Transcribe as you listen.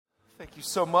Thank you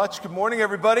so much. Good morning,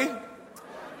 everybody.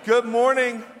 Good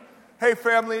morning. Hey,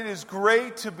 family, it is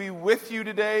great to be with you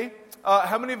today.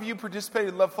 How many of you participated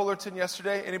in Love Fullerton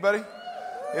yesterday? Anybody?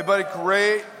 Anybody?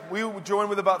 Great. We joined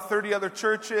with about 30 other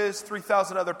churches,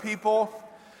 3,000 other people.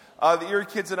 The Erie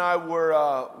kids and I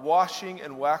were washing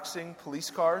and waxing police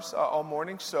cars all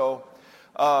morning.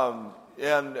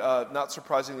 Not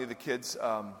surprisingly, the kids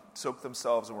soaked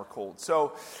themselves and were cold.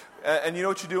 And you know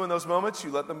what you do in those moments?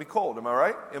 You let them be cold. Am I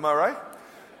right? Am I right?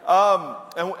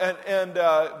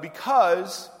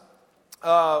 Because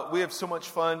we have so much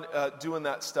fun doing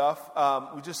that stuff,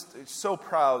 we're just so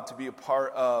proud to be a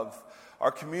part of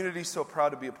our community, so proud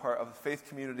to be a part of the faith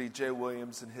community. Jay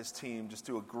Williams and his team just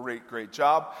do a great, great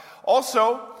job.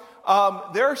 Also,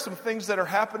 there are some things that are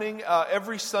happening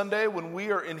every Sunday when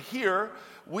we are in here.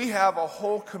 We have a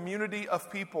whole community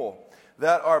of people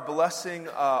that are blessing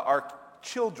our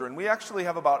children. We actually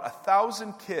have about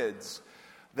 1,000 kids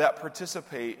that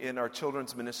participate in our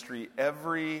children's ministry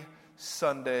every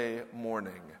Sunday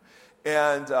morning.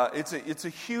 And it's a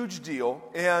huge deal,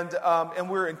 and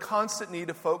we're in constant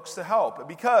need of folks to help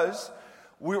because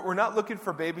we're not looking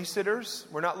for babysitters,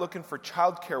 we're not looking for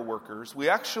childcare workers. We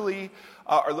actually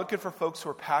are looking for folks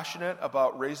who are passionate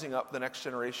about raising up the next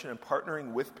generation and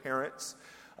partnering with parents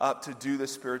to do the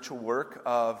spiritual work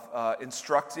of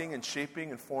instructing and shaping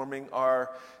and forming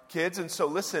our kids. And so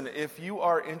listen, if you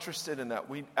are interested in that,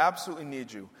 we absolutely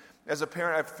need you. As a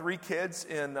parent, I have 3 kids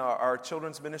in our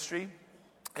children's ministry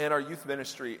and our youth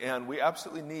ministry, and we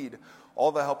absolutely need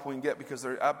all the help we can get because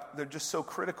they're just so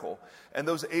critical, and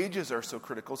those ages are so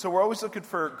critical. So we're always looking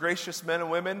for gracious men and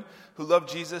women who love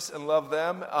Jesus and love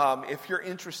them. If you're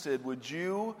interested, would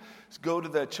you go to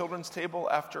the children's table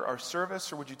after our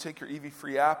service, or would you take your EV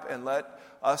Free app and let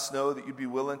us know that you'd be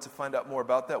willing to find out more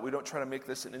about that? We don't try to make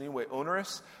this in any way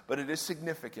onerous, but it is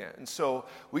significant, and so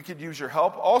we could use your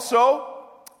help. Also,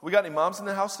 we got any moms in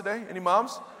the house today? Any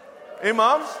moms? Any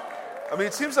moms? I mean,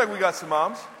 it seems like we got some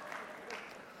moms.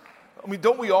 I mean,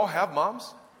 don't we all have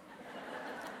moms?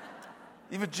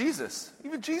 Even Jesus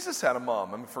had a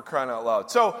mom. I mean, for crying out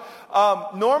loud. So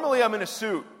normally I'm in a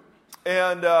suit,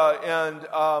 and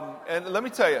let me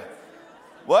tell you,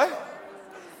 what?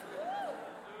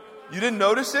 You didn't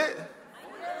notice it?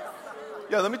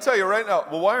 Yeah, let me tell you right now.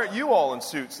 Well, why aren't you all in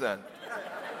suits then?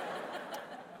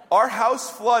 Our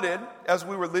house flooded as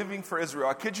we were leaving for Israel.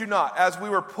 I kid you not. As we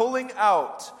were pulling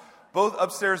out, both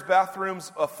upstairs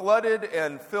bathrooms flooded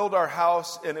and filled our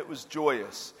house, and it was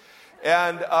joyous.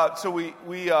 And so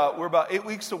we're about 8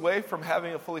 weeks away from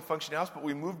having a fully functioning house, but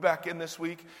we moved back in this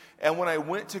week. And when I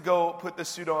went to go put the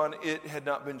suit on, it had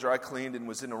not been dry cleaned and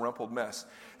was in a rumpled mess.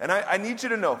 And I need you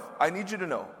to know,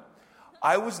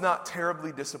 I was not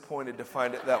terribly disappointed to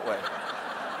find it that way.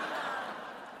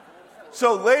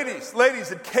 So ladies,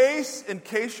 in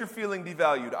case you're feeling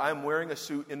devalued, I'm wearing a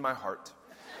suit in my heart.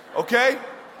 Okay?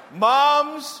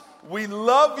 Moms, we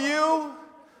love you,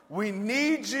 we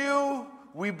need you,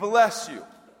 we bless you.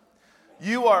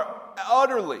 You are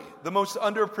utterly the most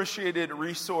underappreciated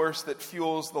resource that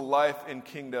fuels the life and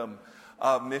kingdom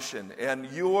mission.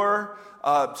 And your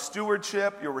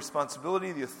stewardship, your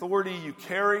responsibility, the authority you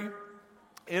carry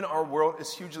in our world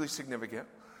is hugely significant.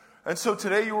 And so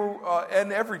today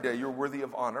and every day you're worthy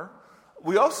of honor.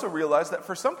 We also realize that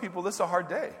for some people this is a hard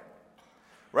day.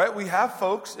 Right? We have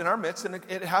folks in our midst, and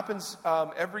it happens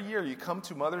every year. You come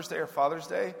to Mother's Day or Father's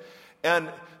Day, and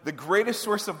the greatest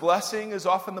source of blessing is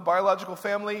often the biological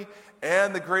family,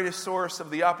 and the greatest source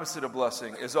of the opposite of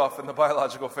blessing is often the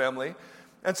biological family.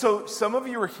 And so some of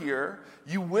you are here,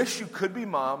 you wish you could be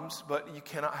moms, but you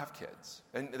cannot have kids,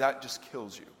 and that just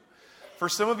kills you. For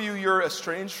some of you, you're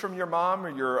estranged from your mom, or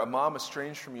you're a mom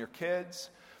estranged from your kids.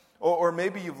 Or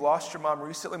maybe you've lost your mom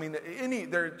recently. I mean,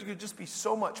 there could just be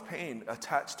so much pain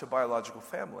attached to biological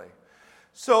family.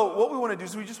 So what we want to do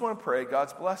is we just want to pray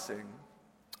God's blessing.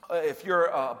 If you're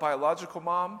a biological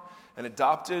mom, an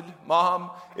adopted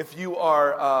mom, if you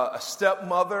are a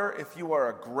stepmother, if you are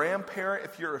a grandparent,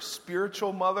 if you're a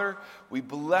spiritual mother, we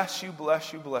bless you,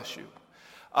 bless you, bless you.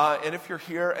 And if you're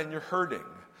here and you're hurting,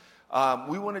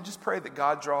 we want to just pray that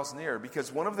God draws near,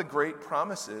 because one of the great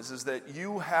promises is that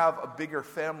you have a bigger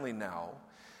family now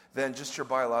than just your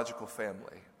biological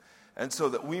family. And so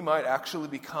that we might actually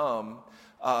become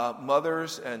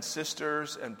mothers and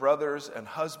sisters and brothers and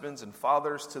husbands and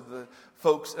fathers to the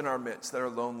folks in our midst that are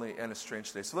lonely and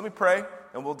estranged today. So let me pray,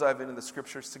 and we'll dive into the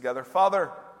scriptures together.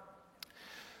 Father,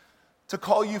 to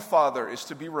call you Father is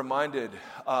to be reminded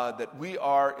that we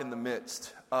are in the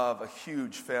midst of a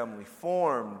huge family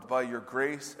formed by your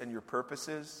grace and your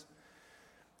purposes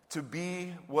to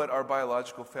be what our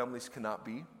biological families cannot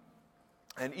be.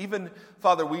 And even,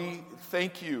 Father, we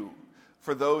thank you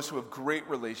for those who have great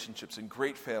relationships and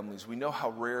great families. We know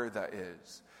how rare that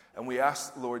is. And we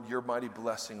ask, Lord, your mighty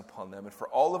blessing upon them. And for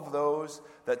all of those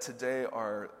that today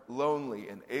are lonely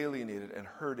and alienated and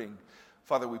hurting,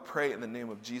 Father, we pray in the name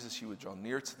of Jesus you would draw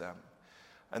near to them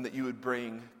and that you would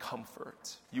bring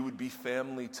comfort. You would be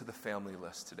family to the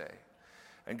familyless today.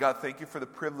 And God, thank you for the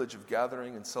privilege of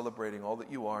gathering and celebrating all that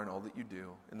you are and all that you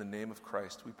do. In the name of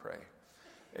Christ we pray.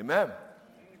 Amen.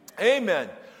 Amen.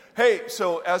 Hey,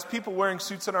 so as people wearing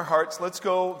suits on our hearts, let's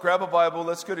go grab a Bible.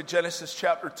 Let's go to Genesis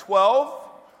chapter 12.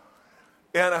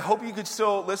 And I hope you could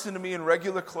still listen to me in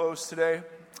regular clothes today.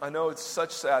 I know it's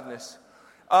such sadness.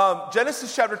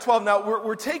 Genesis chapter 12. Now,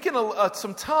 we're taking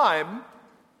some time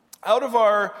out of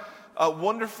our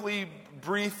wonderfully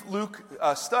brief Luke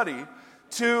study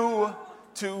to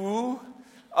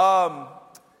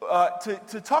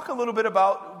talk a little bit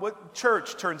about what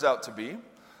church turns out to be.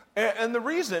 And the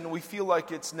reason we feel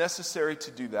like it's necessary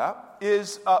to do that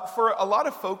is for a lot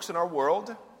of folks in our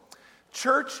world,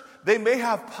 church, they may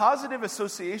have positive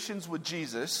associations with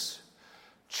Jesus.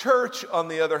 Church, on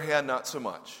the other hand, not so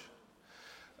much.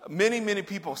 Many, many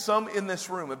people, some in this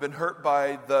room, have been hurt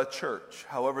by the church,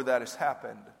 however that has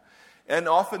happened. And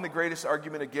often the greatest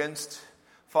argument against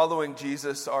following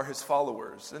Jesus are his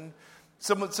followers. And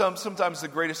sometimes the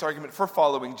greatest argument for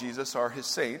following Jesus are his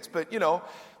saints. But,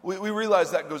 we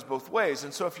realize that goes both ways.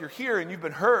 And so if you're here and you've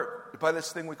been hurt by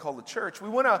this thing we call the church, we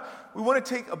want to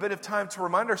take a bit of time to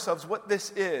remind ourselves what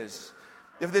this is.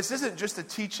 If this isn't just a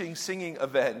teaching, singing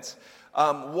event,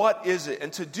 what is it?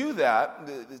 And to do that,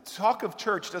 the talk of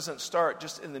church doesn't start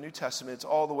just in the New Testament. It's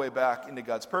all the way back into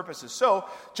God's purposes. So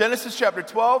Genesis chapter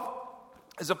 12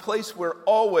 is a place we're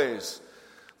always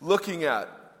looking at.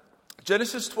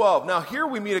 Genesis 12. Now here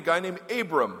we meet a guy named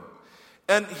Abram.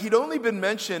 And he'd only been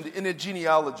mentioned in a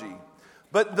genealogy.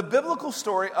 But the biblical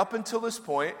story up until this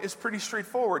point is pretty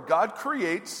straightforward. God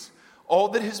creates all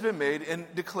that has been made and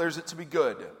declares it to be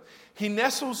good. He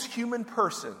nestles human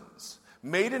persons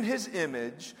made in his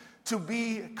image to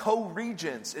be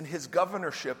co-regents in his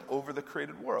governorship over the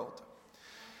created world.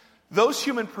 Those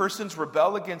human persons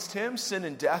rebel against him, sin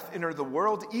and death enter the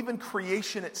world, even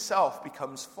creation itself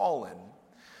becomes fallen.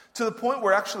 To the point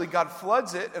where actually God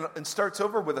floods it and starts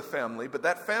over with a family, but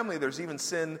that family, there's even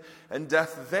sin and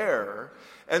death there.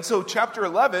 And so chapter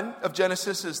 11 of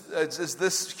Genesis is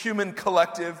this human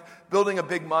collective building a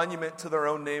big monument to their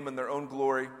own name and their own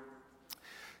glory.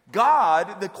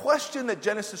 God, the question that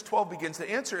Genesis 12 begins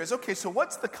to answer is, okay, so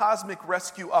what's the cosmic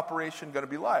rescue operation going to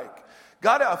be like?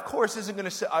 God, of course, isn't going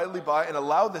to sit idly by and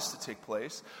allow this to take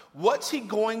place. What's he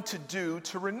going to do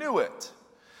to renew it?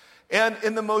 And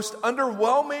in the most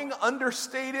underwhelming,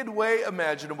 understated way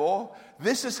imaginable,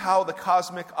 this is how the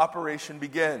cosmic operation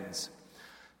begins.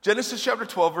 Genesis chapter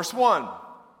 12, verse 1.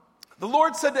 The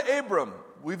Lord said to Abram,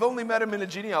 we've only met him in a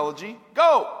genealogy,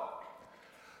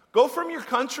 Go from your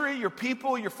country, your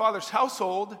people, your father's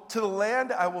household, to the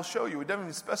land I will show you. It doesn't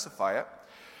even specify it.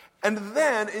 And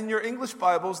then, in your English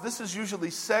Bibles, this is usually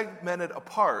segmented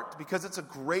apart because it's a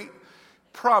great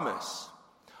promise.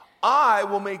 I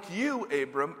will make you,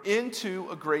 Abram, into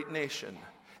a great nation,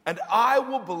 and I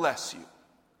will bless you.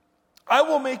 I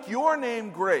will make your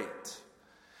name great,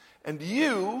 and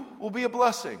you will be a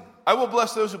blessing. I will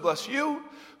bless those who bless you.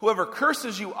 Whoever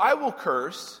curses you, I will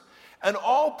curse, and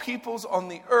all peoples on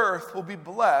the earth will be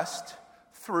blessed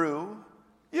through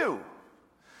you.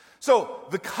 So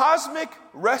the cosmic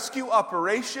rescue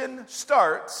operation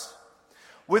starts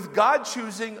with God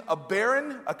choosing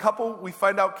a couple we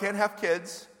find out can't have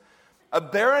kids, a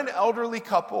barren elderly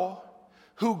couple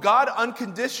who God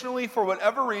unconditionally, for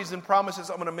whatever reason, promises,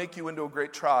 I'm going to make you into a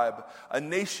great tribe, a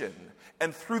nation,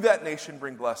 and through that nation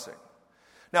bring blessing.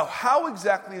 Now, how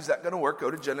exactly is that going to work? Go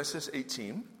to Genesis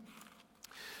 18.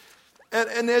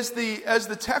 And as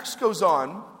the text goes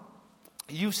on,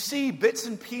 you see bits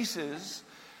and pieces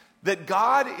that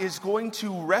God is going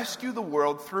to rescue the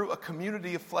world through a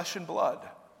community of flesh and blood.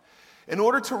 In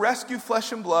order to rescue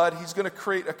flesh and blood, he's going to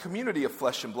create a community of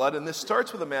flesh and blood, and this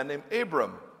starts with a man named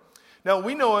Abram. Now,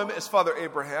 we know him as Father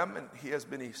Abraham, and he has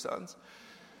many sons.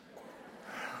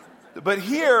 But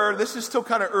here, this is still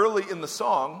kind of early in the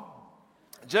song.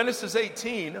 Genesis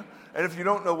 18, and if you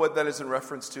don't know what that is in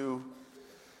reference to,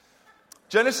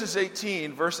 Genesis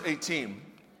 18, verse 18.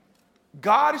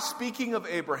 God, speaking of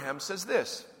Abraham, says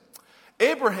this: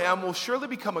 Abraham will surely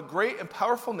become a great and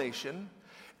powerful nation,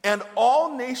 and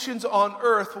all nations on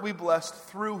earth will be blessed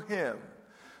through him.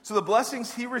 So the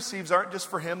blessings he receives aren't just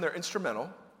for him, they're instrumental.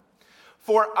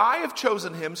 For I have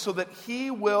chosen him so that he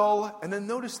will, and then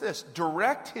notice this,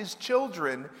 direct his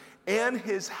children and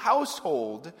his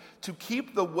household to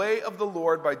keep the way of the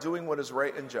Lord by doing what is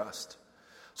right and just.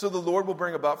 So the Lord will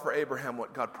bring about for Abraham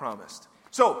what God promised.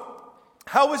 So,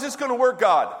 how is this going to work,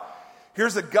 God?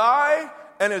 Here's a guy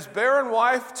and his barren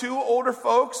wife, 2 older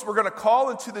folks. We're going to call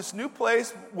into this new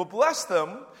place. We'll bless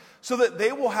them so that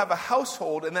they will have a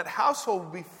household, and that household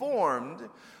will be formed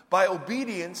by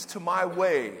obedience to my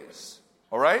ways.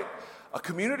 All right? A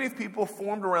community of people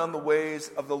formed around the ways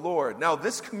of the Lord. Now,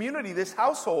 this community, this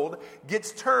household,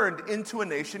 gets turned into a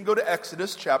nation. Go to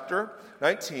Exodus chapter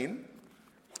 19.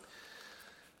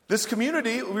 This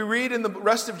community, we read in the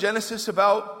rest of Genesis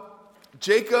about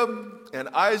Jacob and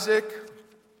Isaac.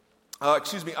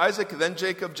 Isaac, then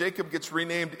Jacob. Jacob gets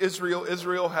renamed Israel.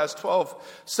 Israel has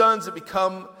 12 sons that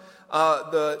become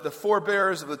the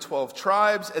forebearers of the 12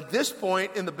 tribes. At this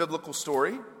point in the biblical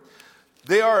story,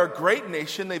 they are a great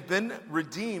nation. They've been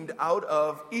redeemed out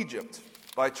of Egypt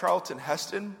by Charlton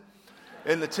Heston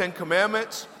in the 10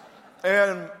 Commandments.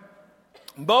 And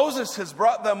Moses has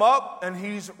brought them up and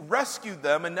he's rescued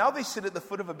them. And now they sit at the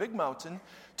foot of a big mountain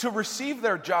to receive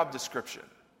their job description.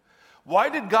 Why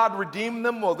did God redeem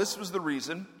them? Well, this was the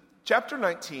reason. Chapter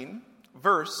 19,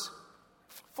 verse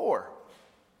 4.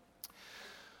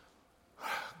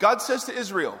 God says to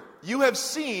Israel, "You have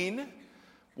seen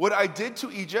what I did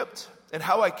to Egypt and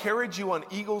how I carried you on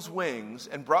eagle's wings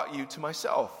and brought you to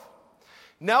myself.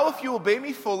 Now if you obey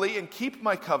me fully and keep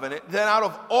my covenant, then out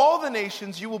of all the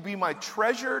nations you will be my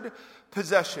treasured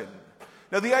possession."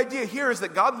 Now the idea here is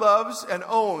that God loves and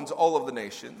owns all of the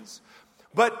nations,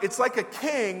 but it's like a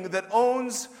king that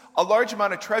owns a large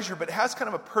amount of treasure but has kind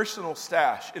of a personal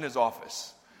stash in his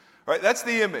office. All right, that's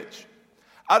the image.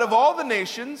 Out of all the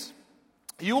nations,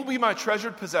 you will be my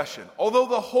treasured possession. Although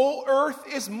the whole earth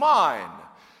is mine,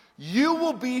 you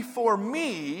will be for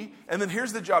me, and then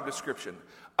here's the job description,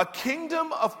 a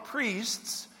kingdom of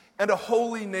priests and a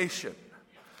holy nation.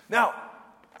 Now,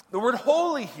 the word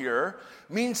holy here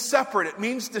means separate, it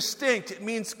means distinct, it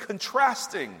means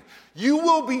contrasting. You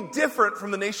will be different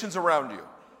from the nations around you.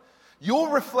 You'll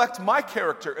reflect my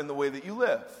character in the way that you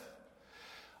live.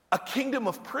 A kingdom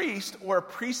of priests, or a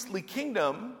priestly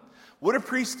kingdom, what do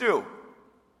priests do?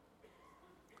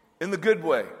 In the good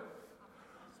way.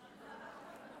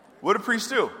 What do priests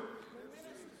do?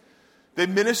 They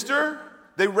minister,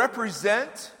 they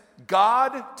represent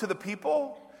God to the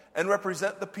people and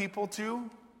represent the people to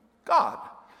God.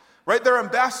 Right? They're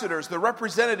ambassadors, they're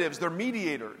representatives, they're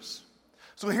mediators.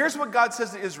 So here's what God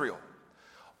says to Israel.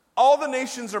 All the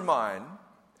nations are mine.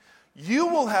 You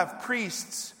will have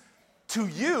priests to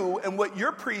you, and what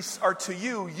your priests are to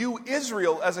you, you,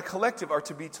 Israel, as a collective, are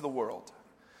to be to the world.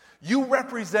 You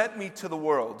represent me to the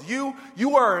world. You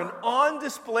are an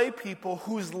on-display people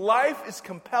whose life is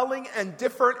compelling and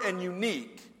different and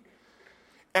unique.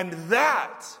 And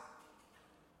that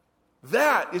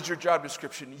is your job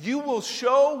description. You will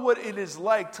show what it is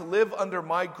like to live under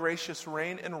my gracious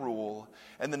reign and rule,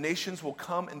 and the nations will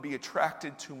come and be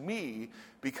attracted to me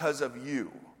because of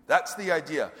you. That's the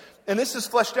idea. And this is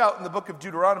fleshed out in the book of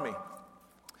Deuteronomy.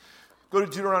 Go to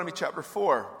Deuteronomy chapter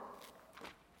 4.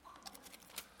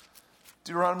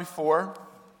 Deuteronomy 4.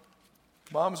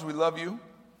 Moms, we love you.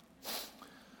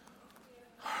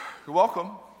 You're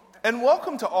welcome. And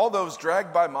welcome to all those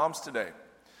dragged by moms today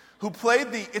who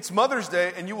played the "It's Mother's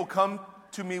Day and you will come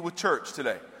to me with church"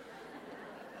 today.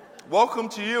 Welcome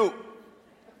to you.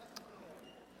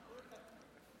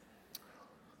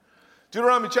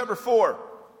 Deuteronomy chapter 4,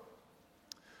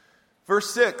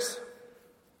 verse 6.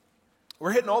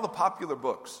 We're hitting all the popular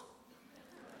books.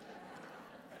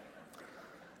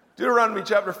 Deuteronomy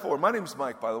chapter 4. My name's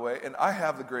Mike, by the way, and I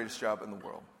have the greatest job in the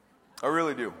world. I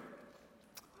really do.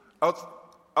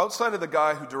 Outside of the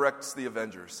guy who directs the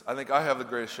Avengers, I think I have the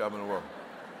greatest job in the world.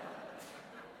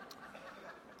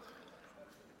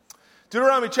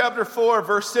 Deuteronomy chapter 4,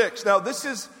 verse 6. Now, this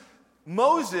is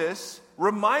Moses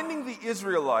reminding the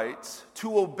Israelites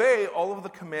to obey all of the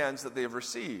commands that they have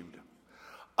received.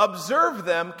 Observe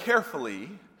them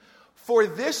carefully, for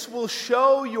this will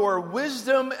show your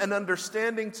wisdom and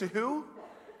understanding to who?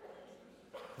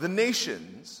 The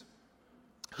nations,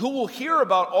 who will hear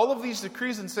about all of these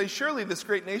decrees and say, "Surely this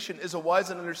great nation is a wise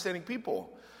and understanding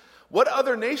people." What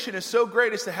other nation is so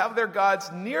great as to have their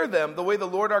gods near them the way the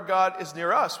Lord our God is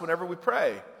near us whenever we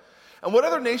pray? And what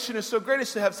other nation is so great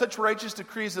as to have such righteous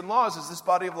decrees and laws as this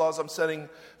body of laws I'm setting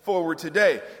forward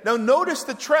today? Now notice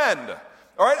the trend.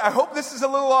 All right, I hope this is a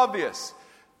little obvious.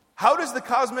 How does the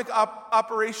cosmic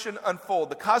operation unfold?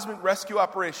 The cosmic rescue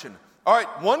operation. All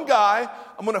right, one guy,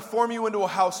 I'm going to form you into a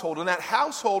household, and that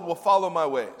household will follow my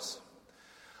ways.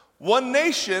 One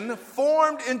nation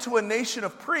formed into a nation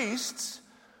of priests,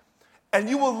 and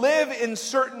you will live in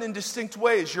certain and distinct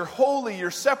ways. You're holy,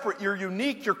 you're separate, you're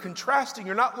unique, you're contrasting,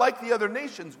 you're not like the other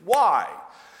nations. Why?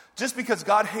 Just because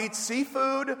God hates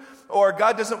seafood or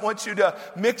God doesn't want you to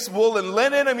mix wool and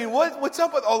linen. I mean, what's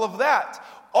up with all of that?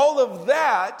 All of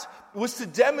that was to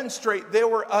demonstrate they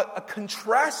were a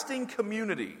contrasting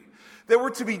community. They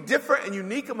were to be different and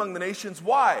unique among the nations.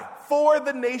 Why? For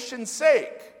the nation's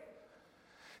sake.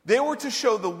 They were to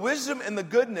show the wisdom and the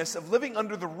goodness of living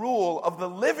under the rule of the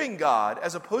living God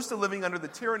as opposed to living under the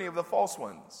tyranny of the false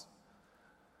ones.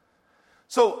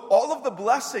 So all of the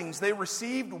blessings they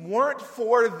received weren't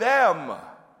for them.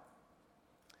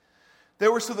 They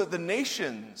were so that the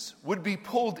nations would be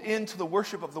pulled into the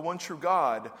worship of the one true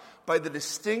God by the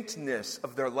distinctness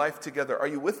of their life together. Are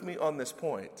you with me on this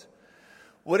point?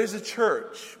 What is a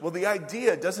church? Well, the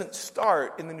idea doesn't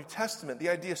start in the New Testament. The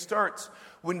idea starts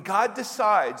when God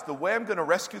decides the way I'm going to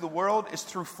rescue the world is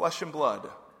through flesh and blood.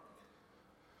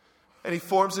 And he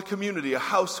forms a community, a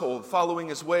household, following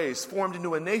his ways, formed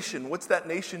into a nation. What's that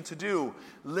nation to do?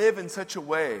 Live in such a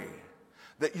way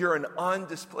that you're an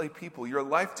on-display people. Your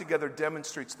life together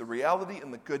demonstrates the reality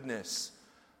and the goodness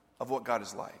of what God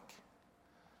is like.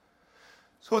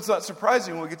 So it's not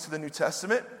surprising when we get to the New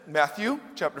Testament, Matthew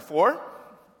chapter 4.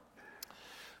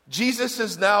 Jesus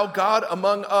is now God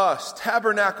among us,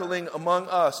 tabernacling among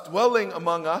us, dwelling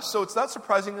among us. So it's not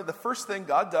surprising that the first thing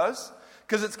God does,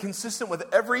 because it's consistent with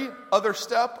every other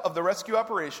step of the rescue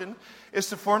operation, is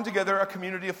to form together a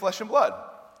community of flesh and blood.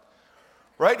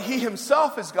 Right? He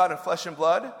himself is God in flesh and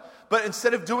blood, but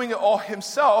instead of doing it all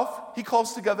himself, he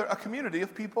calls together a community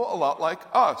of people a lot like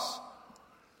us.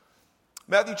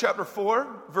 Matthew chapter 4,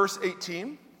 verse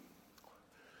 18.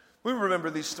 We remember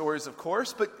these stories, of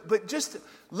course, but just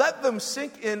let them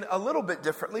sink in a little bit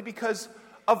differently because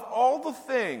of all the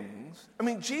things, I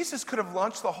mean, Jesus could have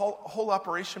launched the whole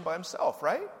operation by himself,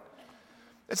 right?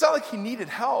 It's not like he needed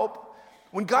help.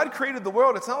 When God created the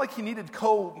world, it's not like he needed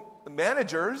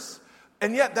co-managers.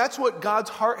 And yet, that's what God's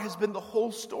heart has been the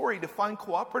whole story, to find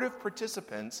cooperative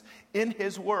participants in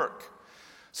his work.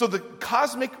 So the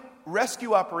cosmic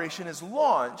rescue operation is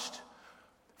launched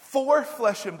for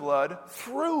flesh and blood,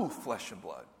 through flesh and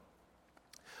blood.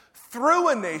 Through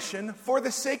a nation for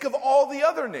the sake of all the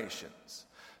other nations.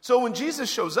 So when Jesus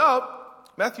shows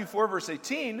up, Matthew 4, verse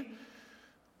 18,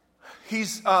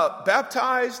 he's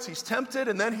baptized, he's tempted,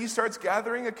 and then he starts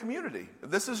gathering a community.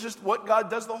 This is just what God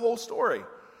does the whole story.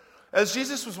 As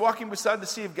Jesus was walking beside the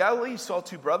Sea of Galilee, he saw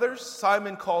two brothers,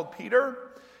 Simon called Peter,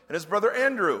 and his brother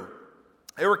Andrew.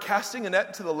 They were casting a net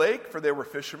into the lake, for they were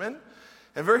fishermen.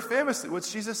 And very famously,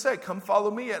 what's Jesus say? Come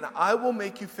follow me, and I will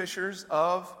make you fishers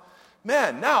of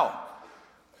men. Now,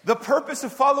 the purpose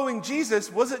of following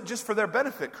Jesus wasn't just for their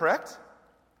benefit, correct?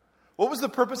 What was the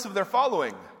purpose of their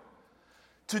following?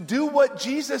 To do what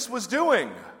Jesus was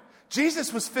doing.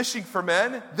 Jesus was fishing for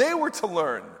men. They were to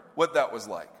learn what that was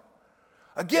like.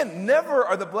 Again, never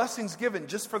are the blessings given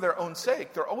just for their own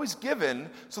sake. They're always given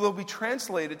so they'll be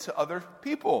translated to other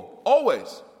people.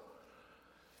 Always.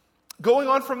 Going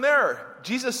on from there,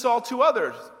 Jesus saw two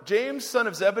others. James, son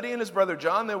of Zebedee, and his brother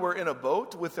John. They were in a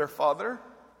boat with their father,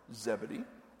 Zebedee.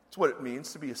 That's what it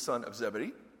means to be a son of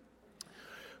Zebedee.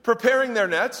 Preparing their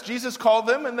nets, Jesus called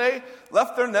them, and they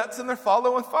left their nets and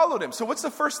followed him. So what's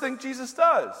the first thing Jesus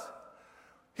does?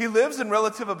 He lives in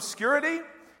relative obscurity.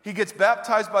 He gets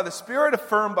baptized by the Spirit,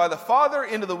 affirmed by the Father,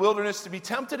 into the wilderness to be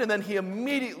tempted, and then he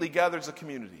immediately gathers a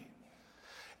community.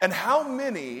 And how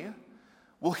many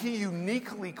will he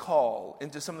uniquely call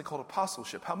into something called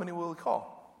apostleship? How many will he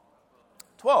call?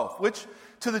 12, which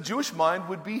to the Jewish mind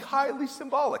would be highly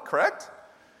symbolic, correct?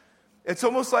 It's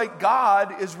almost like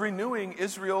God is renewing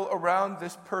Israel around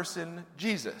this person,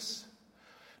 Jesus.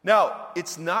 Now,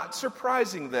 it's not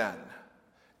surprising then.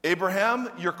 Abraham,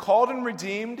 you're called and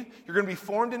redeemed. You're going to be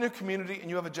formed in a community, and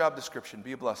you have a job description.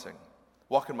 Be a blessing.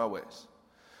 Walk in my ways.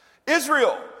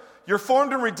 Israel, you're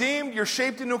formed and redeemed. You're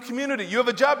shaped into a community. You have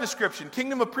a job description.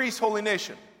 Kingdom of priests, holy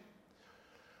nation.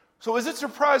 So is it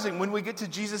surprising when we get to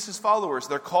Jesus' followers?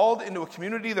 They're called into a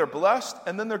community, they're blessed,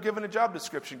 and then they're given a job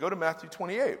description. Go to Matthew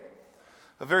 28.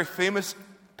 A very famous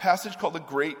passage called the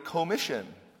Great Commission.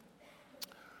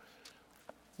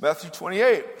 Matthew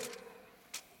 28.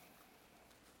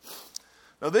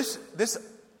 Now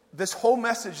this whole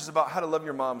message is about how to love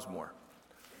your moms more.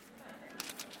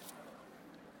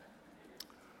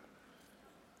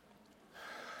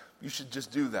 You should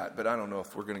just do that, but I don't know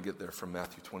if we're going to get there from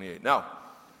Matthew 28. Now,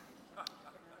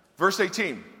 verse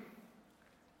 18.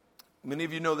 Many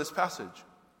of you know this passage.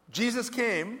 Jesus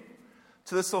came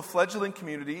to this little fledgling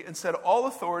community and said, all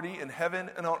authority in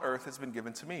heaven and on earth has been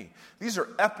given to me. These are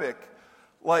epic,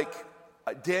 like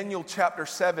Daniel chapter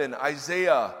 7,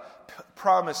 Isaiah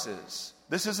promises.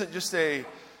 This isn't just a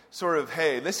sort of,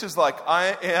 hey, this is like,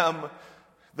 I am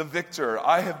the victor.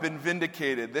 I have been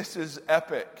vindicated. This is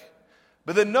epic.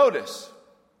 But then notice,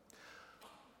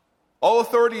 all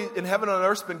authority in heaven and on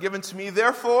earth has been given to me.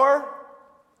 Therefore,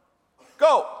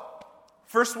 go.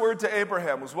 First word to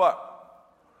Abraham was what?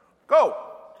 Go.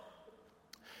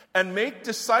 And make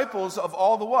disciples of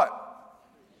all the what?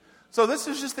 So this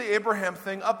is just the Abraham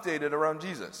thing updated around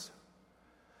Jesus.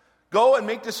 Go and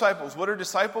make disciples. What are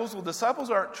disciples? Well, disciples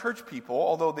aren't church people,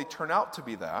 although they turn out to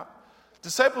be that.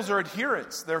 Disciples are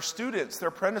adherents. They're students. They're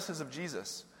apprentices of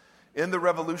Jesus. In the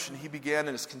revolution he began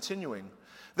and is continuing.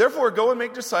 Therefore, go and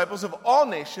make disciples of all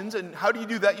nations. And how do you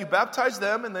do that? You baptize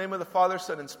them in the name of the Father,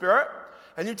 Son, and Spirit.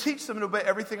 And you teach them to obey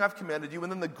everything I've commanded you.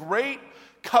 And then the great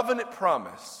covenant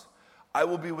promise, I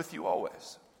will be with you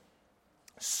always.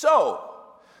 So,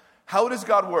 how does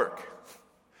God work?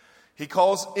 He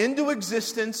calls into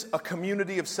existence a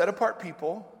community of set-apart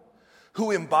people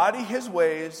who embody his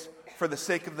ways for the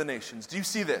sake of the nations. Do you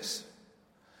see this?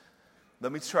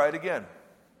 Let me try it again.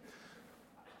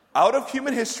 Out of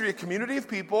human history, a community of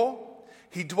people,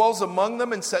 he dwells among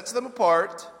them and sets them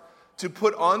apart to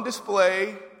put on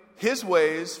display his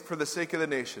ways for the sake of the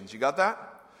nations. You got that?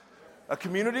 A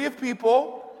community of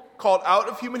people called out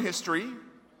of human history,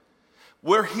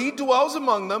 where he dwells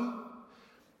among them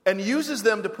and uses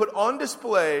them to put on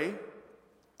display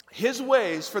his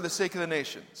ways for the sake of the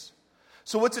nations.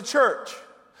 So what's a church?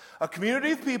 A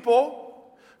community of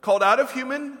people called out of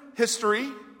human history,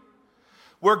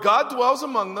 where God dwells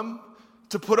among them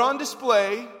to put on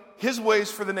display his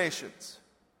ways for the nations.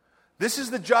 This is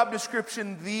the job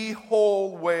description the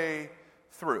whole way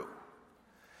through.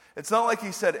 It's not like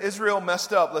he said, Israel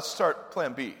messed up, let's start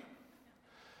plan B.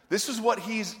 This is what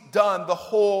he's done the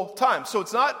whole time. So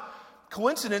it's not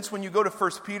coincidence when you go to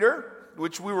 1 Peter,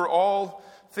 which we were all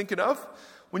thinking of.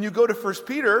 When you go to 1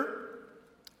 Peter,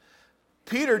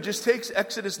 Peter just takes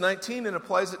Exodus 19 and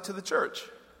applies it to the church.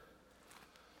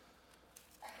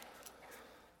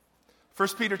 1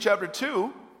 Peter chapter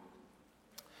 2,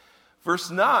 verse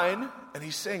 9, and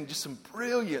he's saying just some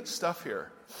brilliant stuff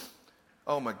here.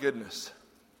 Oh my goodness.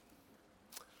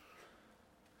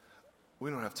 We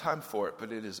don't have time for it,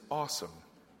 but it is awesome.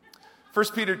 1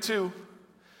 Peter 2,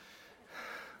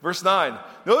 verse 9.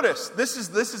 Notice, this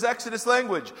is Exodus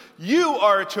language. You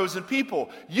are a chosen people.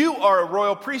 You are a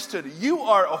royal priesthood. You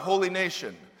are a holy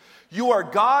nation. You are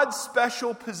God's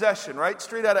special possession, right?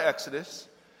 Straight out of Exodus.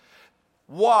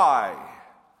 Why?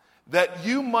 That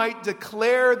you might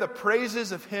declare the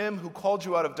praises of him who called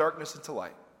you out of darkness into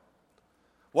light.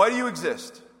 Why do you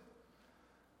exist?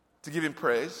 To give him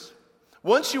praise.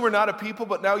 Once you were not a people,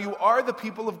 but now you are the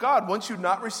people of God. Once you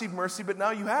not received mercy, but now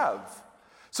you have.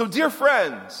 So, dear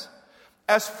friends,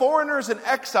 as foreigners and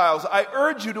exiles, I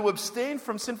urge you to abstain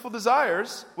from sinful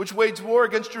desires, which wage war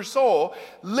against your soul.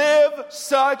 Live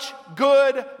such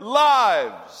good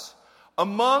lives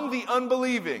among the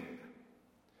unbelieving,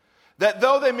 that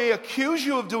though they may accuse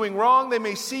you of doing wrong, they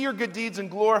may see your good deeds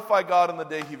and glorify God on the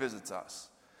day he visits us.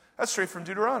 That's straight from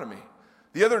Deuteronomy.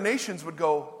 The other nations would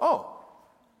go, oh.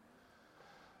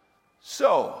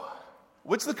 So,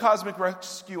 what's the cosmic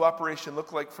rescue operation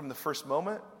look like from the first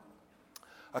moment?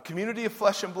 A community of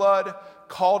flesh and blood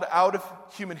called out of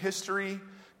human history.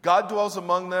 God dwells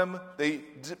among them. They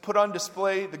put on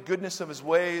display the goodness of his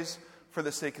ways for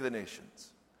the sake of the nations.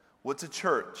 What's a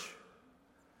church?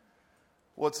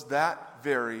 Well, it's that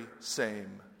very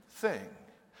same thing.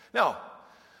 Now,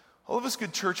 all of us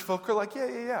good church folk are like,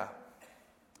 yeah.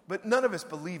 But none of us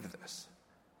believe this.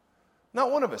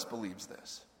 Not one of us believes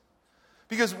this.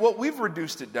 Because what we've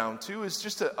reduced it down to is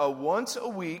just a once a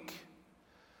week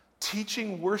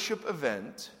teaching worship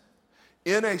event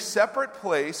in a separate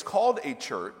place called a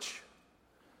church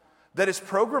that is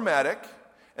programmatic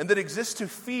and that exists to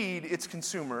feed its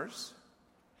consumers.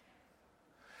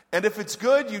 And if it's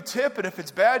good, you tip, and if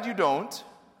it's bad, you don't.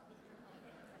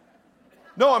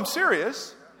 No, I'm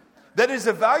serious. That is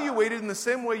evaluated in the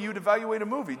same way you'd evaluate a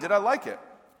movie. Did I like it?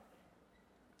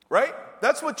 Right?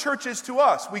 That's what church is to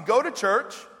us. We go to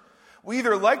church. We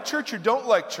either like church or don't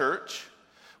like church.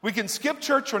 We can skip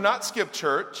church or not skip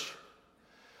church.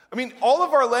 I mean, all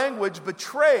of our language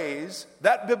betrays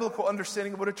that biblical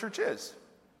understanding of what a church is.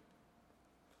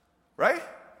 Right?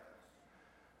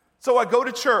 So I go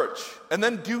to church and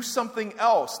then do something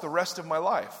else the rest of my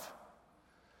life.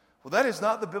 Well, that is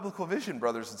not the biblical vision,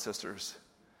 brothers and sisters.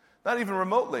 Not even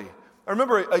remotely. I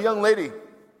remember a young lady,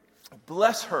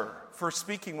 bless her for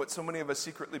speaking what so many of us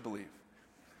secretly believe,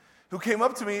 who came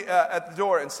up to me at the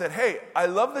door and said, hey, I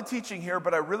love the teaching here,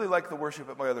 but I really like the worship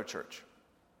at my other church.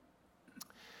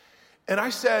 And I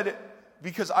said,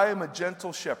 because I am a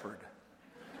gentle shepherd.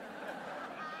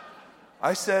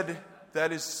 I said,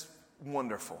 that is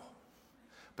wonderful.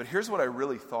 But here's what I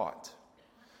really thought.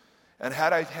 And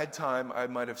had I had time, I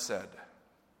might have said,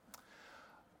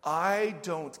 I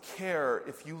don't care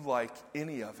if you like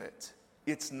any of it.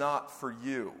 It's not for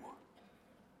you.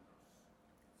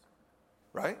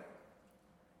 Right?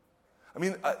 I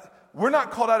mean, we're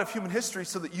not called out of human history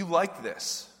so that you like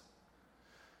this.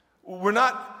 We're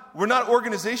not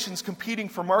organizations competing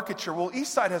for market share. Well,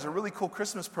 Eastside has a really cool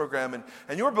Christmas program,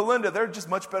 and your Belinda, they're just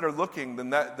much better looking than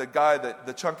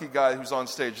the chunky guy who's on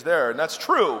stage there, and that's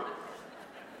true.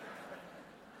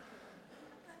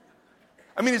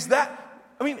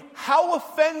 How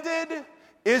offended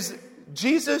is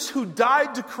Jesus who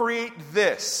died to create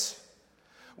this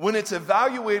when it's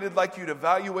evaluated like you'd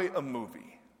evaluate a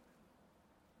movie?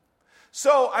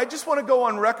 So I just want to go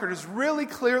on record as really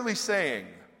clearly saying,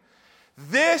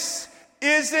 this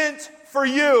isn't for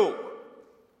you.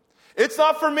 It's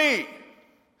not for me.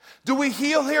 Do we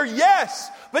heal here? Yes,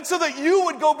 but so that you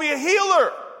would go be a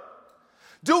healer.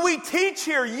 Do we teach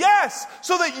here? Yes,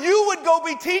 so that you would go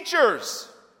be teachers.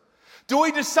 Do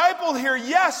we disciple here?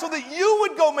 Yes, so that you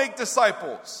would go make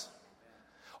disciples.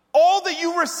 All that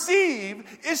you receive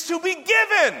is to be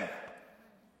given.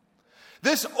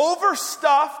 This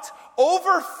overstuffed,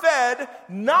 overfed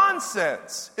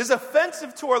nonsense is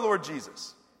offensive to our Lord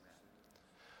Jesus.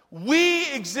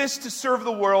 We exist to serve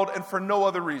the world and for no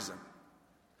other reason.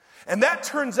 And that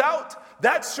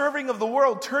serving of the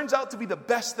world turns out to be the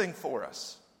best thing for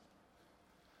us.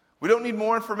 We don't need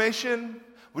more information.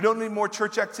 We don't need more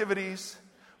church activities.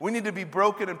 We need to be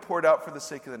broken and poured out for the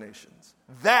sake of the nations.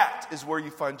 That is where you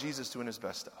find Jesus doing his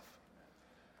best stuff.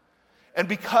 And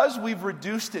because we've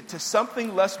reduced it to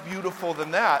something less beautiful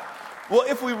than that, well,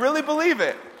 if we really believe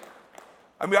it,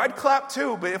 I'd clap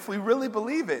too, but if we really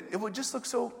believe it, it would just look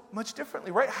so much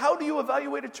differently, right? How do you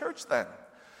evaluate a church then?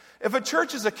 If a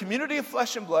church is a community of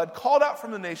flesh and blood called out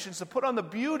from the nations to put on the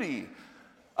beauty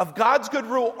of God's good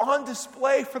rule on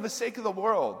display for the sake of the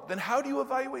world, then how do you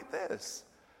evaluate this?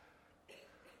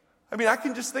 I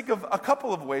can just think of a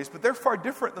couple of ways, but they're far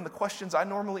different than the questions I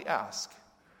normally ask.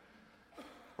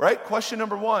 Right? Question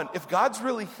number one, if God's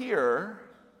really here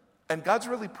and God's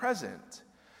really present,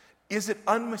 is it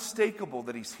unmistakable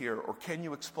that he's here, or can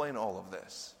you explain all of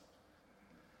this?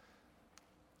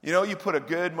 You put a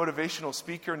good motivational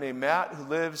speaker named Matt who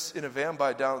lives in a van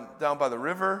down by the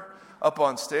river up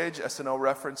on stage, SNL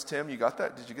reference. Tim, you got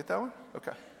that? Did you get that one?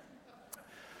 Okay.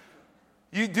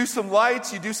 You do some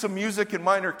lights, you do some music in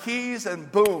minor keys,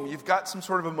 and boom, you've got some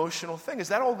sort of emotional thing. Is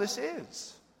that all this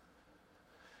is?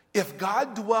 If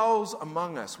God dwells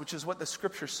among us, which is what the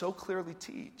scriptures so clearly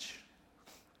teach,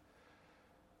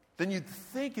 then you'd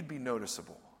think it'd be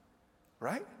noticeable,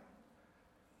 right?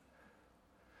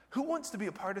 Who wants to be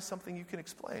a part of something you can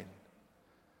explain?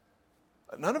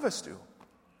 None of us do.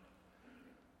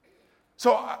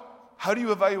 So how do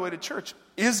you evaluate a church?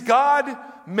 Is God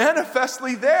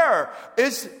manifestly there?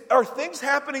 Are things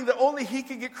happening that only he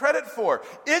can get credit for?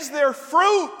 Is there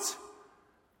fruit?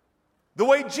 The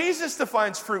way Jesus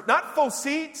defines fruit, not full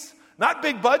seats, not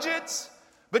big budgets,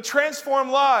 but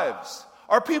transformed lives.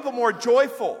 Are people more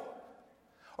joyful?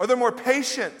 Are they more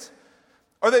patient?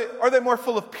 Are they more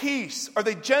full of peace? Are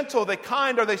they gentle? Are they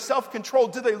kind? Are they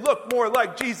self-controlled? Do they look more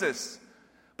like Jesus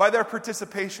by their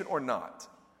participation or not?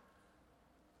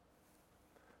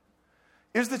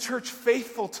 Is the church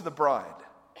faithful to the bride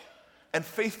and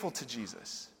faithful to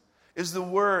Jesus? Is the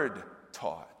word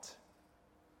taught?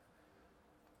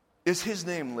 Is his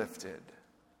name lifted?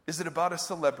 Is it about a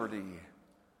celebrity?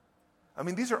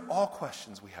 These are all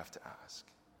questions we have to ask.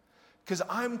 Because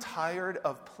I'm tired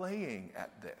of playing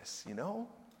at this,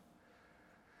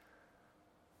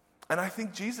 And I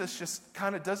think Jesus just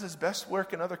kind of does his best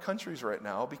work in other countries right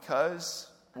now because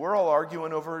we're all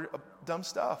arguing over dumb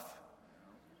stuff.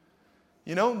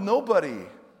 Nobody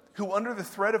who under the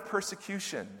threat of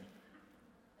persecution,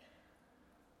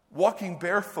 walking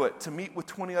barefoot to meet with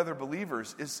 20 other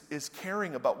believers is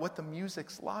caring about what the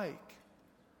music's like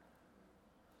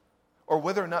or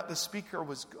whether or not the speaker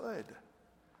was good.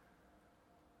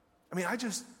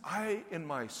 I in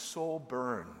my soul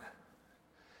burn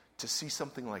to see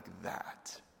something like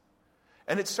that.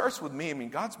 And it starts with me.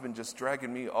 God's been just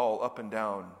dragging me all up and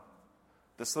down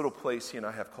this little place he and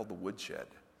I have called the woodshed.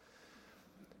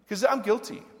 Because I'm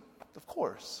guilty, of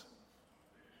course.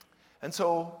 And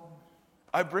so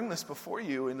I bring this before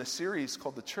you in the series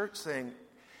called The Church, saying,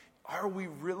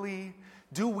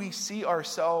 do we see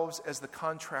ourselves as the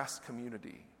contrast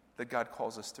community that God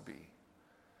calls us to be?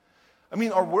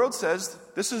 Our world says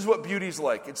this is what beauty's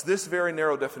like. It's this very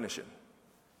narrow definition.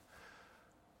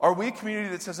 Are we a community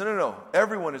that says, no,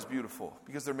 everyone is beautiful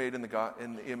because they're made in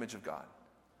the image of God?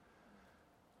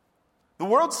 The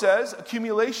world says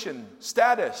accumulation,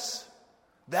 status,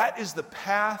 that is the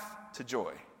path to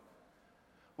joy.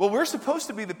 Well, we're supposed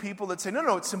to be the people that say,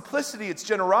 no, it's simplicity, it's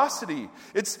generosity,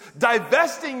 it's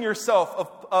divesting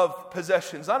yourself of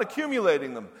possessions, not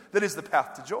accumulating them, that is the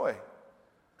path to joy.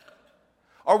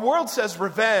 Our world says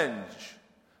revenge,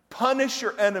 punish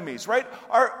your enemies, right?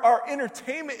 Our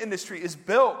entertainment industry is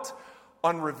built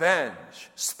on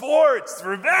revenge. Sports,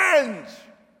 revenge.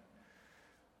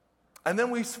 And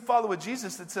then we follow a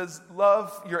Jesus that says,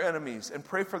 love your enemies and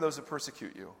pray for those that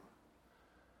persecute you.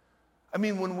 I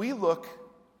mean, when we look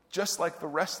just like the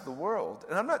rest of the world,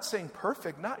 and I'm not saying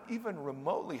perfect, not even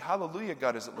remotely, hallelujah,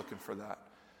 God isn't looking for that,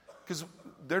 because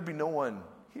there'd be no one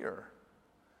here.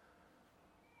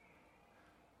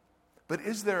 But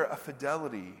is there a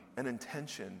fidelity and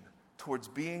intention towards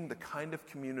being the kind of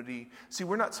community? See,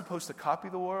 we're not supposed to copy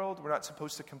the world. We're not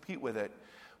supposed to compete with it.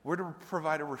 We're to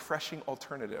provide a refreshing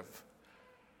alternative,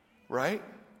 right?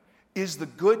 Is the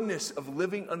goodness of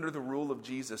living under the rule of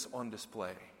Jesus on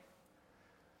display?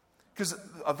 Because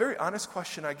a very honest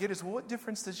question I get is, well, what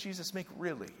difference does Jesus make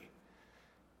really?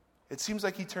 It seems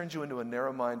like he turns you into a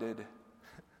narrow-minded,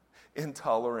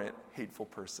 intolerant, hateful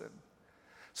person.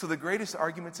 So the greatest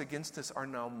arguments against us are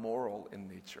now moral in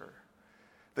nature.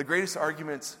 The greatest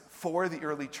arguments for the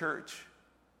early church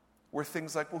were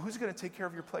things like, well, who's going to take care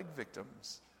of your plague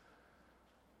victims?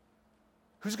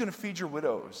 Who's going to feed your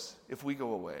widows if we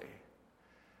go away?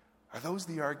 Are those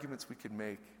the arguments we could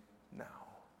make now?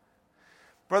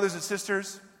 Brothers and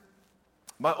sisters,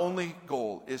 my only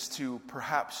goal is to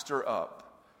perhaps stir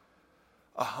up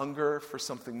a hunger for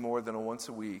something more than a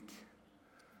once-a-week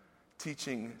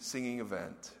teaching, singing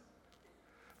event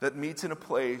that meets in a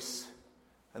place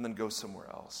and then goes somewhere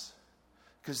else.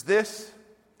 Because this,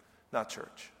 not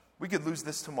church. We could lose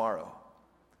this tomorrow.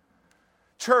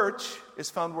 Church is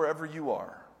found wherever you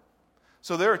are.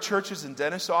 So there are churches in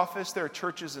dentist's office, there are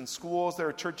churches in schools, there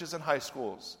are churches in high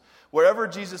schools. Wherever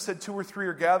Jesus said 2 or 3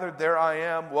 are gathered, there I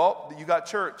am. Well, you got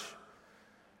church.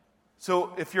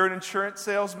 So if you're an insurance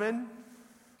salesman,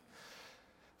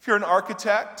 if you're an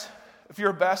architect, if you're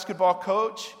a basketball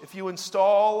coach, if you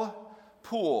install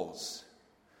pools,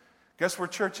 guess where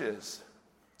church is?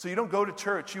 So you don't go to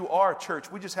church, you are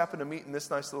church. We just happen to meet in this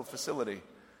nice little facility,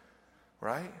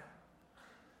 right?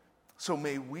 So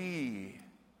may we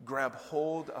grab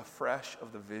hold afresh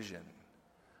of the vision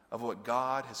of what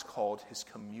God has called his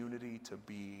community to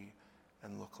be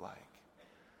and look like.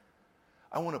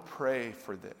 I want to pray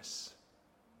for this.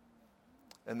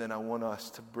 And then I want us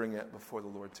to bring it before the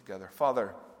Lord together.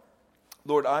 Father,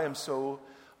 Lord, I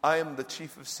am the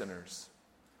chief of sinners.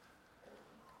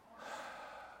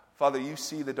 Father, you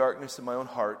see the darkness in my own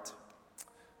heart.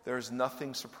 There is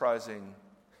nothing surprising.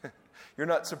 You're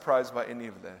not surprised by any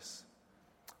of this.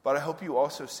 But I hope you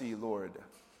also see, Lord,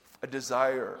 a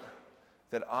desire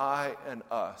that I and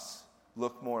us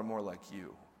look more and more like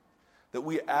you. That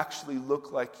we actually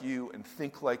look like you and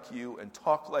think like you and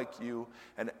talk like you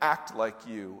and act like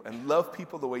you and love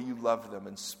people the way you loved them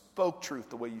and spoke truth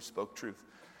the way you spoke truth.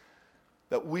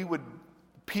 That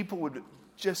people would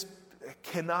just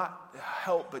cannot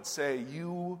help but say,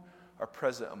 you are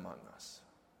present among us.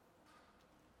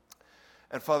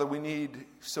 And Father, we need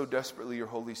so desperately your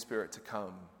Holy Spirit to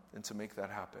come and to make that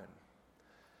happen.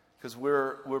 Because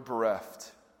we're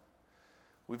bereft.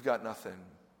 We've got nothing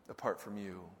apart from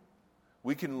you.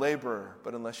 We can labor,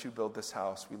 but unless you build this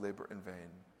house, we labor in vain.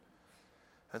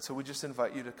 And so we just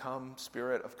invite you to come,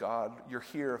 Spirit of God. You're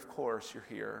here, of course, you're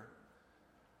here.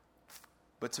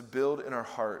 But to build in our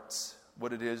hearts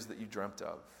what it is that you dreamt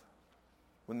of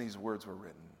when these words were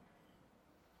written.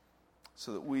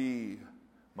 So that we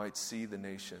might see the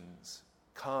nations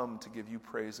come to give you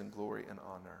praise and glory and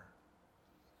honor.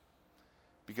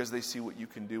 Because they see what you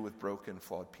can do with broken,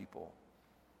 flawed people.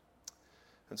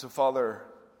 And so, Father,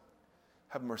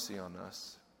 have mercy on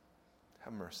us.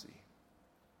 Have mercy.